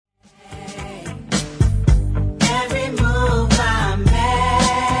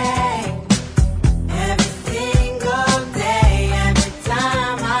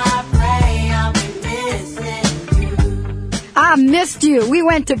missed you. We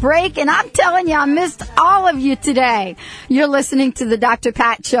went to break, and I'm telling you, I missed all of you today. You're listening to the Dr.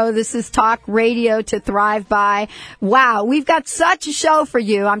 Pat Show. This is Talk Radio to Thrive By. Wow, we've got such a show for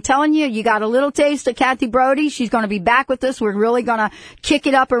you. I'm telling you, you got a little taste of Kathy Brody. She's going to be back with us. We're really going to kick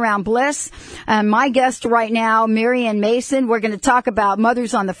it up around Bliss. My guest right now, Marianne Mason. We're going to talk about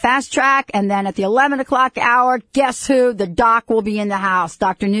mothers on the fast track, and then at the 11 o'clock hour, guess who? The doc will be in the house,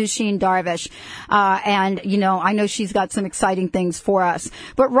 Dr. Nushin Darvish. And, you know, I know she's got some exciting things for us.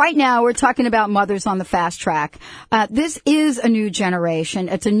 But right now, we're talking about mothers on the fast track. This is a new generation.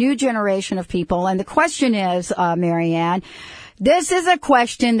 It's a new generation of people. And the question is, Marianne, this is a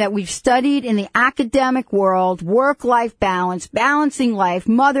question that we've studied in the academic world, work-life balance, balancing life,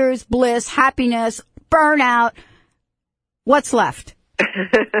 mothers, bliss, happiness, burnout. What's left?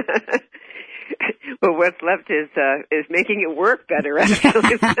 Well, what's left is making it work better,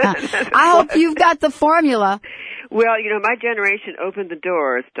 actually. I hope you've got the formula. Well, you know, my generation opened the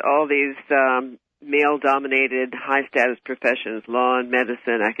doors to all these male-dominated, high-status professions, law and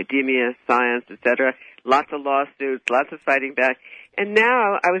medicine, academia, science, etc., lots of lawsuits, lots of fighting back. And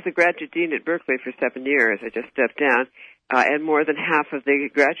now I was a graduate dean at Berkeley for 7 years. I just stepped down. And more than half of the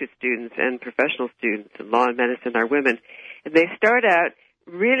graduate students and professional students in law and medicine are women. And they start out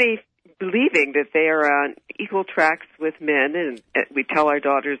really believing that they are on equal tracks with men, and we tell our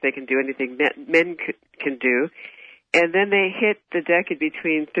daughters they can do anything men can do. And then they hit the decade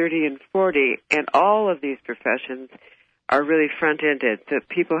between 30 and 40, and all of these professions are really front-ended. So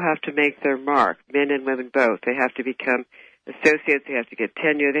people have to make their mark, men and women both. They have to become associates. They have to get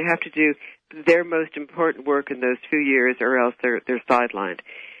tenure. They have to do their most important work in those few years, or else they're sidelined.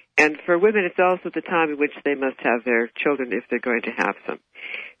 And for women, it's also the time in which they must have their children if they're going to have some.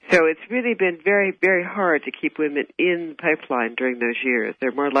 So it's really been very, very hard to keep women in the pipeline during those years.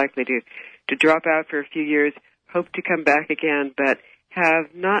 They're more likely to drop out for a few years, hope to come back again, but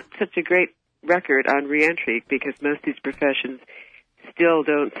have not such a great record on reentry because most of these professions still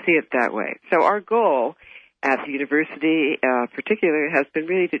don't see it that way. So our goal at the university particularly has been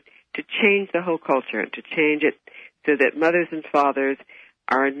really to change the whole culture and to change it so that mothers and fathers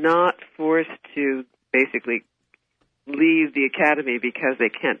are not forced to basically leave the academy because they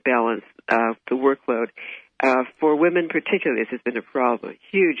can't balance the workload. For women particularly, this has been a problem, a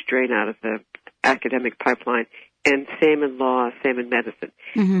huge drain out of the academic pipeline, and same in law, same in medicine.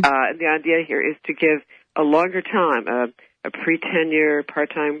 Mm-hmm. And the idea here is to give a longer time, a pre-tenure,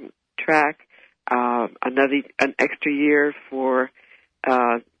 part-time track, an extra year for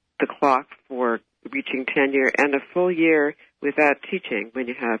the clock for reaching tenure, and a full year without teaching when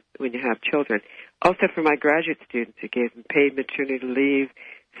you have children. Also for my graduate students, it gave them paid maternity leave,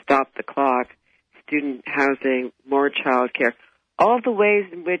 stop the clock, student housing, more child care, all the ways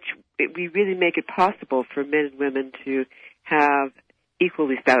in which we really make it possible for men and women to have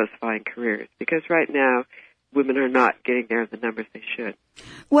equally satisfying careers. Because right now, women are not getting there in the numbers they should.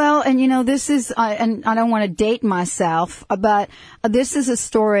 Well, and you know, this is, and I don't want to date myself, but this is a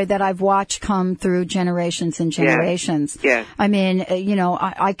story that I've watched come through generations and generations. Yes. I mean, you know,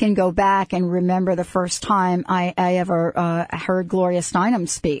 I can go back and remember the first time I ever heard Gloria Steinem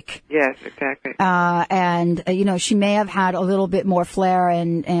speak. Yes, exactly. And you know, she may have had a little bit more flair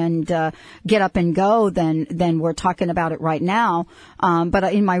and get up and go than we're talking about it right now.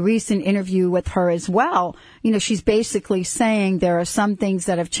 But in my recent interview with her as well, you know, she's basically saying there are some things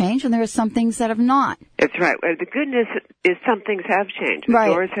that have changed and there are some things that have not. That's right. Well, the good news is some things have changed. The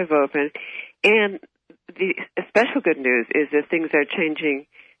doors have opened. And the special good news is that things are changing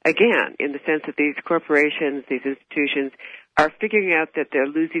again in the sense that these corporations, these institutions are figuring out that they're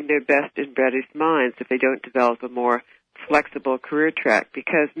losing their best and brightest minds if they don't develop a more flexible career track,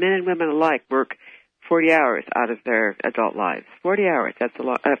 because men and women alike work 40 hours out of their adult lives. 40 hours, that's a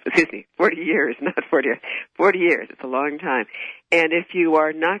long, 40 years, not 40 hours. 40 years, it's a long time. And if you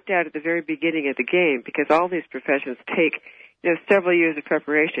are knocked out at the very beginning of the game, because all these professions take, you know, several years of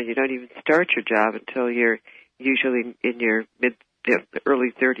preparation, you don't even start your job until you're usually in your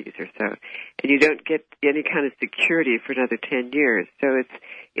early 30s or so. And you don't get any kind of security for another 10 years. So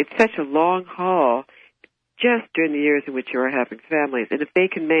it's such a long haul just during the years in which you are having families. And if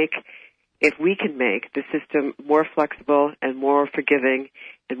we can make the system more flexible and more forgiving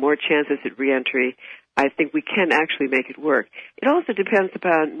and more chances at reentry, I think we can actually make it work. It also depends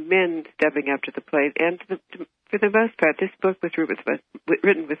upon men stepping up to the plate. And for the most part, this book was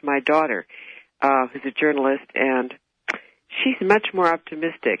written with my daughter, who's a journalist, and she's much more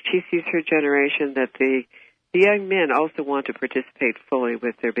optimistic. She sees her generation that the young men also want to participate fully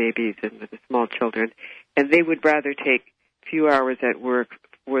with their babies and with the small children, and they would rather take few hours at work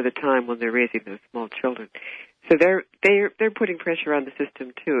for the time when they're raising those small children. So they're putting pressure on the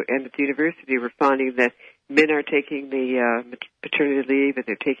system too. And at the university, we're finding that men are taking the paternity leave and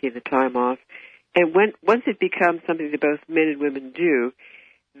they're taking the time off. And once it becomes something that both men and women do,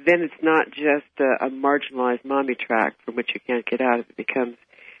 then it's not just a marginalized mommy track from which you can't get out of. It becomes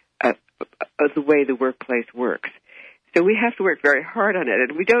the way the workplace works. So we have to work very hard on it,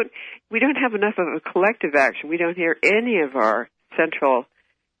 and we don't have enough of a collective action. We don't hear any of our central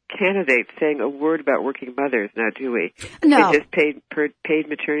candidates saying a word about working mothers now, do we? No. They just paid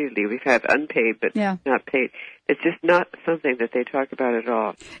maternity leave. We've had unpaid, but not paid. It's just not something that they talk about at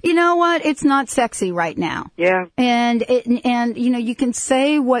all. You know what? It's not sexy right now. Yeah. And you know, you can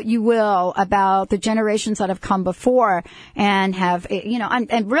say what you will about the generations that have come before and have, you know,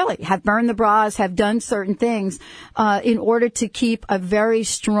 and really have burned the bras, have done certain things, in order to keep a very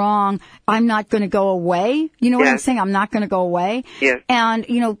strong, I'm not going to go away. You know what I'm saying? I'm not going to go away. Yes. And,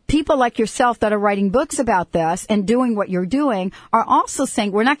 you know, people like yourself that are writing books about this and doing what you're doing are also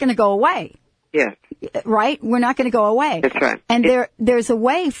saying we're not going to go away. Yes. Right? We're not going to go away. That's right. And there's a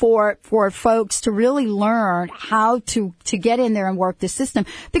way for folks to really learn how to get in there and work the system.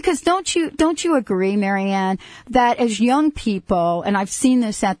 Because don't you agree, Marianne, that as young people, and I've seen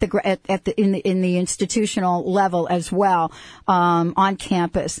this in the institutional level as well, on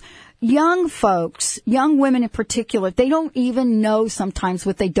campus, young folks, young women in particular, they don't even know sometimes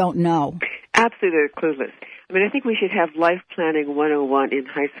what they don't know. Absolutely, they're clueless. I mean, I think we should have life planning 101 in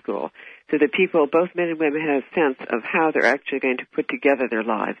high school, so that people, both men and women, have a sense of how they're actually going to put together their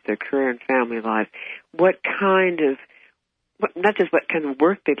lives, their career and family lives, not just what kind of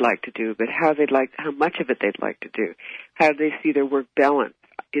work they'd like to do, but how much of it they'd like to do, how they see their work balance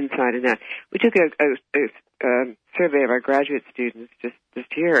inside and out. We took a survey of our graduate students just this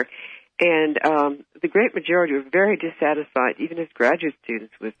year, and the great majority were very dissatisfied, even as graduate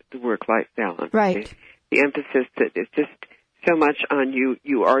students, with the work-life balance. Right. The emphasis that it's just so much on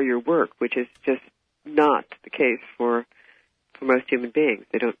you are your work, which is just not the case for most human beings.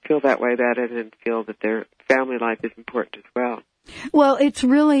 They don't feel that way about it and feel that their family life is important as well. Well, it's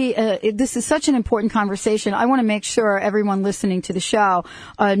really, this is such an important conversation. I want to make sure everyone listening to the show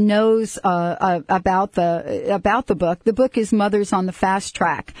knows about the book. The book is Mothers on the Fast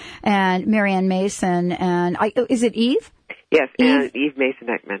Track, and Marianne Mason, and is it Eve? Yes, and Eve Mason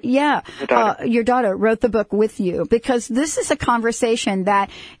Ekman. Yeah, your daughter wrote the book with you, because this is a conversation that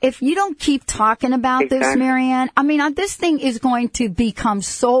if you don't keep talking about this, Marianne, I mean, this thing is going to become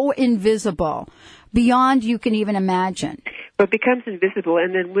so invisible beyond you can even imagine. But it becomes invisible,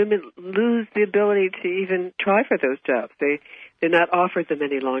 and then women lose the ability to even try for those jobs. They're not offered them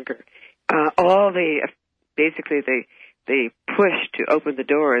any longer. Basically they push to open the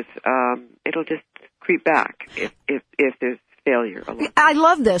doors. It'll just creep back if there's failure. I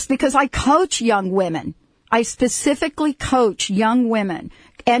love this because I coach young women. I specifically coach young women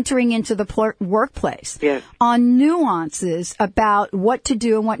entering into the workplace on nuances about what to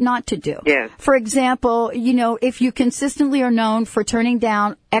do and what not to do. Yes. For example, you know, if you consistently are known for turning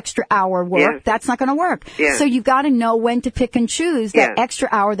down extra hour work, that's not going to work. Yes. So you've got to know when to pick and choose that extra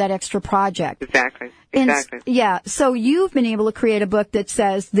hour, that extra project. Exactly. So you've been able to create a book that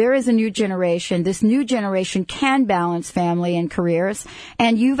says there is a new generation. This new generation can balance family and careers,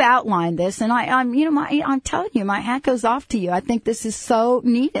 and you've outlined this. And I'm telling you, my hat goes off to you. I think this is so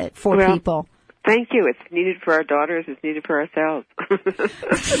needed for people. Thank you. It's needed for our daughters. It's needed for ourselves.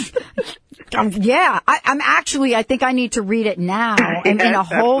 I think I need to read it now in a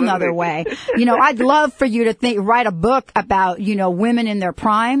whole nother way. You know, I'd love for you to write a book about, you know, women in their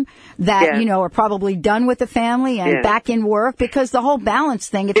prime that, you know, are probably done with the family and back in work, because the whole balance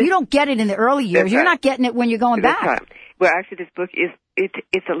thing, if you don't get it in the early years, you're not getting it when you're going back. Right. Well, actually, this book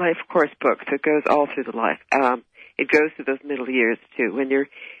it's a life course book, so it goes all through the life. It goes through those middle years, too, when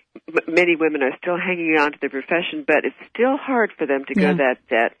many women are still hanging on to their profession, but it's still hard for them to go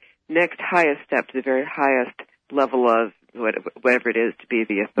that next highest step to the very highest level of whatever it is to be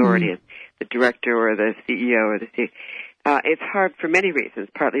the authority, the director or the CEO or the CEO. It's hard for many reasons,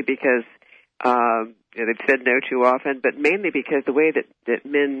 partly because they've said no too often, but mainly because the way that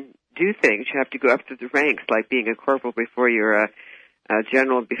men do things, you have to go up through the ranks, like being a corporal before you're a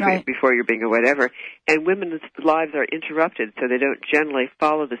general, before you're being a whatever. And women's lives are interrupted, so they don't generally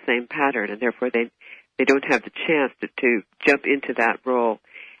follow the same pattern, and therefore they don't have the chance to jump into that role.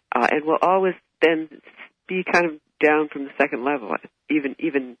 And will always then be kind of down from the second level. Even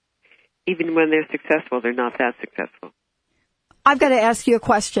when they're successful, they're not that successful. I've got to ask you a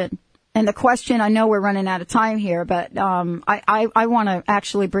question. And the question, I know we're running out of time here, but I want to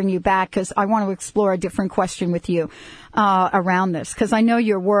actually bring you back because I want to explore a different question with you around this, because I know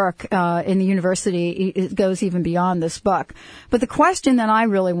your work in the university it goes even beyond this book. But the question that I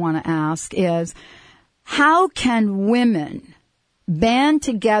really want to ask is, how can women band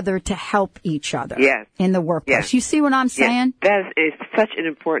together to help each other in the workplace? Yes. You see what I'm saying? Yes. That is such an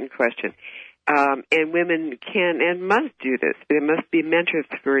important question. And women can and must do this. They must be mentors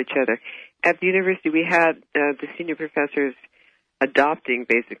for each other. At the university, we had the senior professors adopting,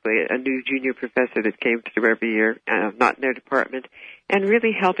 basically, a new junior professor that came through every year, not in their department, and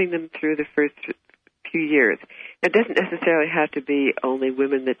really helping them through the first few years. It doesn't necessarily have to be only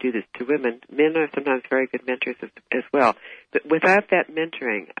women that do this to women. Men are sometimes very good mentors as well. But without that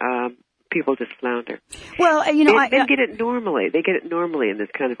mentoring, people just flounder. Well, they get it normally. They get it normally in this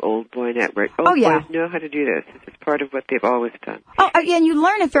kind of old boy network. Boys know how to do this. This is part of what they've always done. And you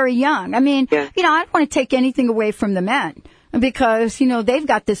learn it very young. I mean, I don't want to take anything away from the men because, they've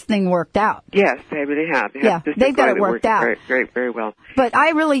got this thing worked out. Yes, they really have. They've got it worked out. Very, very well. But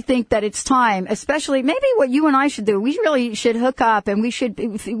I really think that it's time, especially maybe what you and I should do. We really should hook up and we should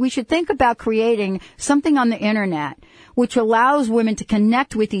think about creating something on the internet which allows women to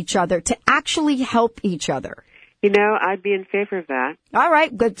connect with each other, to actually help each other. I'd be in favor of that. All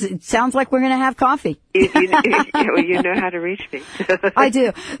right. Good. It sounds like we're going to have coffee. You know how to reach me. I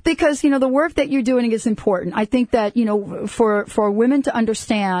do. Because, the work that you're doing is important. I think that, for women to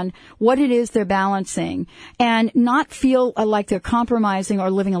understand what it is they're balancing and not feel like they're compromising or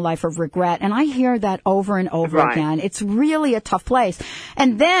living a life of regret. And I hear that over and over again. It's really a tough place.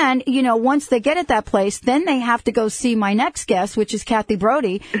 And then, once they get at that place, then they have to go see my next guest, which is Kathy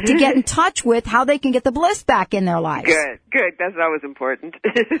Brody, to get in touch with how they can get the bliss back in their lives. Good. That's always important.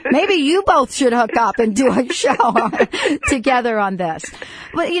 Maybe you both should hook up and do a show together on this.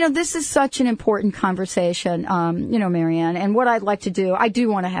 But, this is such an important conversation, Marianne. And what I'd like to do, I do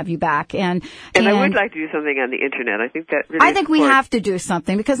want to have you back. And I would like to do something on the Internet. I think that really I think we have to do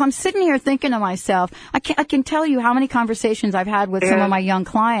something because I'm sitting here thinking to myself, I can tell you how many conversations I've had with some of my young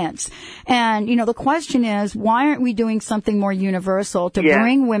clients. And, the question is, why aren't we doing something more universal to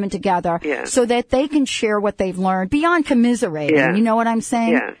bring women together so that they can share what they've learned beyond commiserating? You know what I'm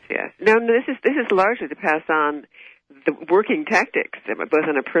saying? Yes. No, this is largely to pass on the working tactics, both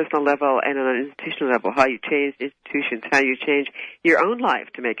on a personal level and on an institutional level, how you change institutions, how you change your own life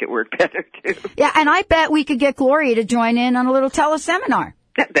to make it work better, too. Yeah, and I bet we could get Gloria to join in on a little teleseminar.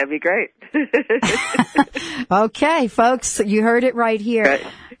 That'd be great. Okay, folks, you heard it right here. Right.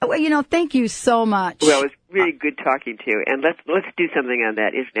 Well, thank you so much. Well, it's really good talking to you, and let's do something on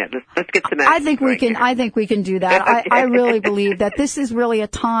that internet. Let's get some action. I think we can do that. I really believe that this is really a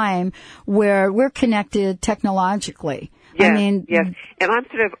time where we're connected technologically. Yes, yes. And I'm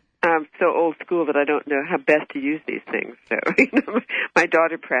sort of so old school that I don't know how best to use these things. So my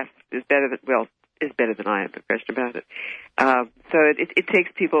daughter Press is better than I am, no question about it. So it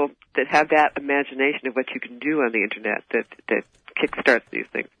takes people that have that imagination of what you can do on the internet that kickstarts these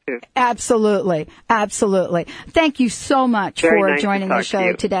things too. Absolutely. Thank you so much for joining the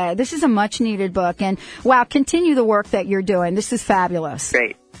show today. This is a much needed book, and continue the work that you're doing. This is fabulous.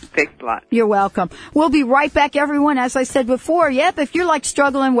 Great. Thanks a lot. You're welcome. We'll be right back, everyone. As I said before, if you're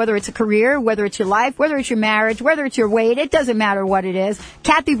struggling, whether it's a career, whether it's your life, whether it's your marriage, whether it's your weight, it doesn't matter what it is.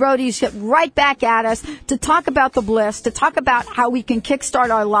 Kathy Brody's right back at us to talk about the bliss, to talk about how we can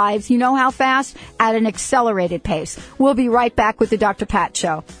kickstart our lives. You know how fast? At an accelerated pace. We'll be right back with the Dr. Pat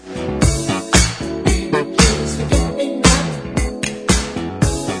Show.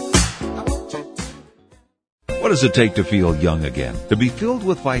 What does it take to feel young again? To be filled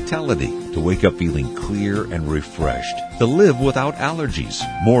with vitality, to wake up feeling clear and refreshed, to live without allergies.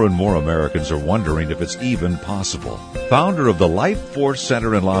 More and more Americans are wondering if it's even possible. Founder of the Life Force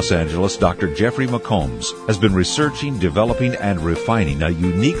Center in Los Angeles, Dr. Jeffrey McCombs, has been researching, developing, and refining a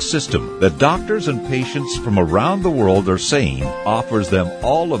unique system that doctors and patients from around the world are saying offers them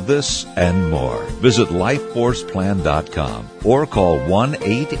all of this and more. Visit lifeforceplan.com or call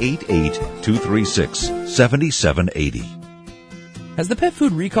 1-888-236-7780. Has the pet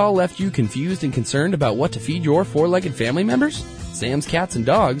food recall left you confused and concerned about what to feed your four-legged family members? Sam's Cats and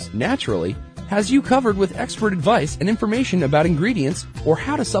Dogs, naturally, has you covered with expert advice and information about ingredients or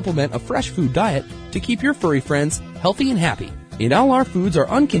how to supplement a fresh food diet to keep your furry friends healthy and happy. And all our foods are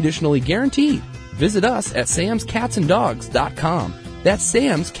unconditionally guaranteed. Visit us at samscatsanddogs.com. That's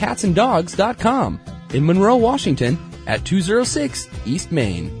samscatsanddogs.com in Monroe, Washington at 206 East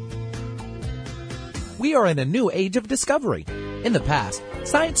Main. We are in a new age of discovery. In the past,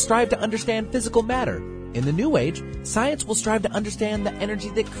 science strived to understand physical matter. In the new age, science will strive to understand the energy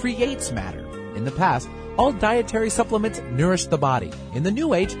that creates matter. In the past, all dietary supplements nourish the body. In the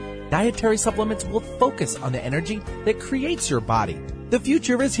new age, dietary supplements will focus on the energy that creates your body. The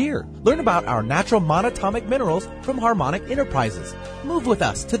future is here. Learn about our natural monatomic minerals from Harmonic Enterprises. Move with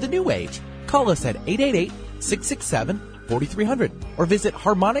us to the new age. Call us at 888-667-4300 or visit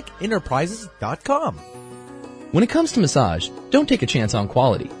harmonicenterprises.com. When it comes to massage, don't take a chance on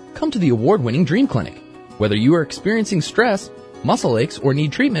quality. Come to the award-winning Dream Clinic. Whether you are experiencing stress, muscle aches, or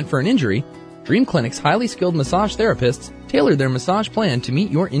need treatment for an injury, Dream Clinic's highly skilled massage therapists tailor their massage plan to meet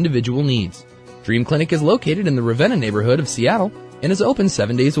your individual needs. Dream Clinic is located in the Ravenna neighborhood of Seattle and is open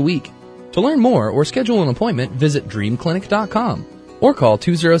 7 days a week. To learn more or schedule an appointment, visit dreamclinic.com or call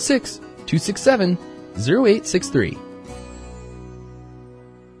 206-267-0863.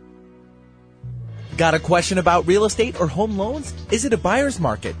 Got a question about real estate or home loans? Is it a buyer's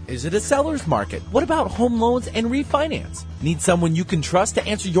market? Is it a seller's market? What about home loans and refinance? Need someone you can trust to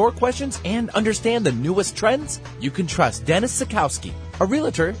answer your questions and understand the newest trends? You can trust Dennis Sikowski, a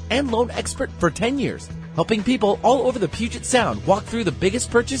realtor and loan expert for 10 years, helping people all over the Puget Sound walk through the biggest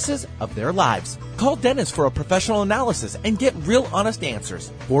purchases of their lives. Call Dennis for a professional analysis and get real honest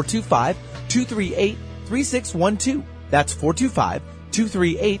answers. 425-238-3612. That's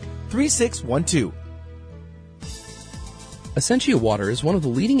 425-238-3612. Essentia Water is one of the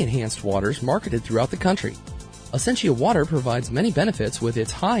leading enhanced waters marketed throughout the country. Essentia Water provides many benefits with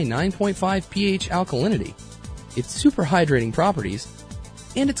its high 9.5 pH alkalinity, its super hydrating properties,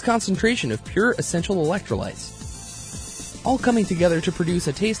 and its concentration of pure essential electrolytes, all coming together to produce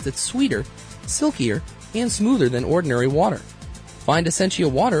a taste that's sweeter, silkier, and smoother than ordinary water. Find Essentia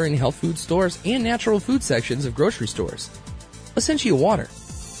Water in health food stores and natural food sections of grocery stores. Essentia Water.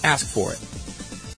 Ask for it.